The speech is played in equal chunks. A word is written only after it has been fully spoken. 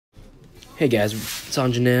Hey guys, it's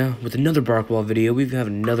Anjana with another Barkerball video. We have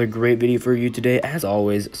another great video for you today. As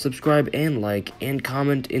always, subscribe and like and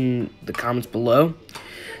comment in the comments below.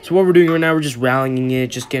 So what we're doing right now, we're just rallying it,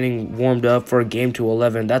 just getting warmed up for a game to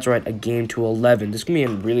 11. That's right, a game to 11. This is gonna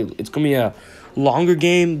be it's gonna be a longer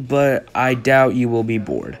game, but I doubt you will be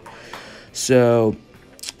bored. So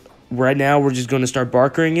right now, we're just gonna start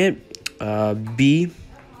barkering it. B-A-R-K-E-R.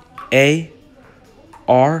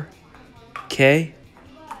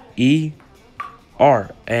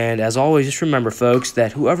 And as always, just remember, folks,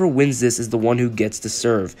 that whoever wins this is the one who gets to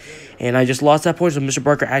serve. And I just lost that point, so Mr.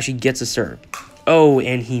 Barker actually gets a serve. Oh,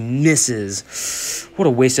 and he misses. What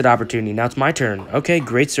a wasted opportunity. Now it's my turn. Okay,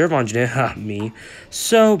 great serve on me.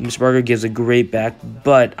 So, Mr. Barker gives a great back,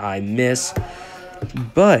 but I miss.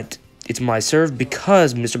 But it's my serve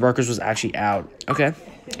because Mr. Barker's was actually out. Okay,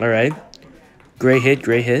 all right. Great hit,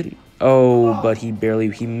 great hit. Oh, but he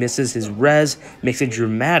misses his res. Makes a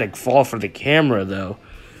dramatic fall for the camera, though.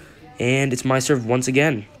 And it's my serve once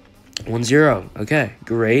again. 1-0. Okay,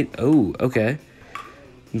 great. Oh, okay.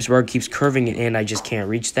 Mr. Barker keeps curving it, and I just can't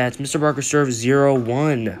reach that. Mr. Barker serve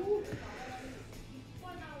 0-1.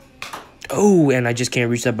 Oh, and I just can't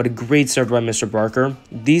reach that, but a great serve by Mr. Barker.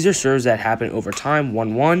 These are serves that happen over time.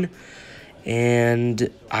 1-1. And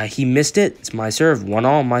he missed it. It's my serve.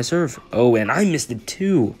 1-all, my serve. Oh, and I missed it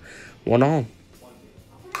too. 1-all.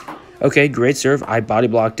 Okay, great serve. I body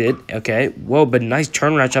blocked it. Okay, whoa, but nice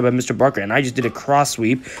turnaround shot by Mr. Barker. And I just did a cross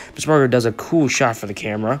sweep. Mr. Barker does a cool shot for the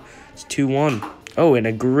camera. It's 2-1. Oh, and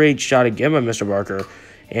a great shot again by Mr. Barker.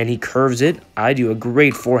 And he curves it. I do a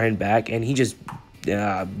great forehand back. And he just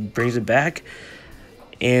brings it back.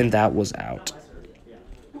 And that was out.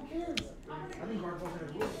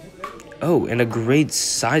 Oh, and a great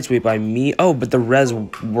side sweep by me. Oh, but the res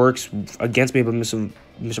works against me, but Mr.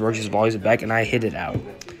 Barker just volleys it back, and I hit it out.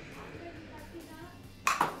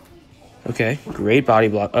 Okay, great body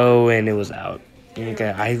block. Oh, and it was out.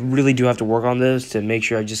 Okay, I really do have to work on this to make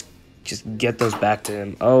sure I just get those back to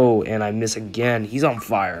him. Oh, and I miss again. He's on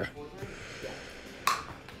fire.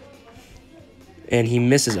 And he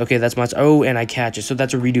misses. Okay, that's my... Oh, and I catch it. So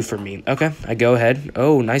that's a redo for me. Okay, I go ahead.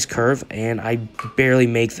 Oh, nice curve. And I barely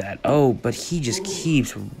make that. Oh, but he just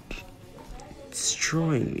keeps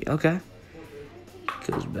destroying me. Okay.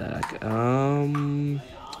 Goes back.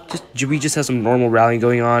 We just have some normal rallying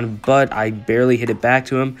going on, but I barely hit it back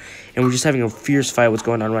to him. And we're just having a fierce fight what's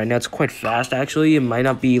going on right now. It's quite fast, actually. It might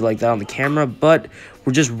not be like that on the camera, but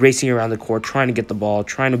we're just racing around the court, trying to get the ball,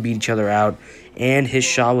 trying to beat each other out. And his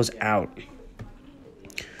shot was out.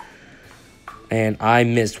 And I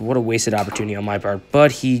missed. What a wasted opportunity on my part.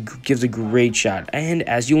 But he gives a great shot. And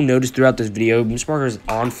as you'll notice throughout this video, Mr. Barker is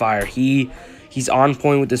on fire. He's on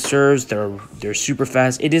point with the serves. They're super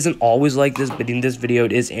fast. It isn't always like this, but in this video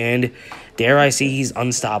it is. And dare I say he's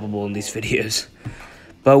unstoppable in these videos.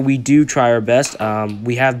 But we do try our best.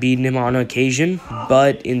 We have beaten him on occasion.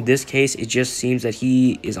 But in this case, it just seems that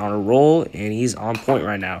he is on a roll. And he's on point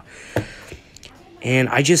right now. And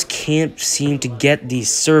I just can't seem to get these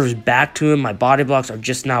serves back to him. My body blocks are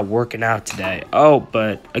just not working out today. Oh,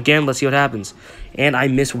 but again, let's see what happens. And I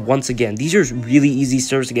miss once again. These are really easy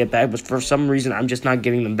serves to get back, but for some reason, I'm just not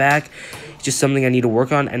getting them back. It's just something I need to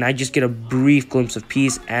work on, and I just get a brief glimpse of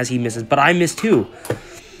peace as he misses. But I miss too.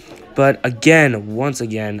 But again, once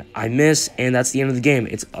again, I miss, and that's the end of the game.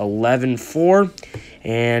 It's 11-4.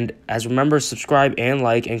 And as remember, subscribe and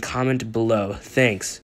like and comment below. Thanks.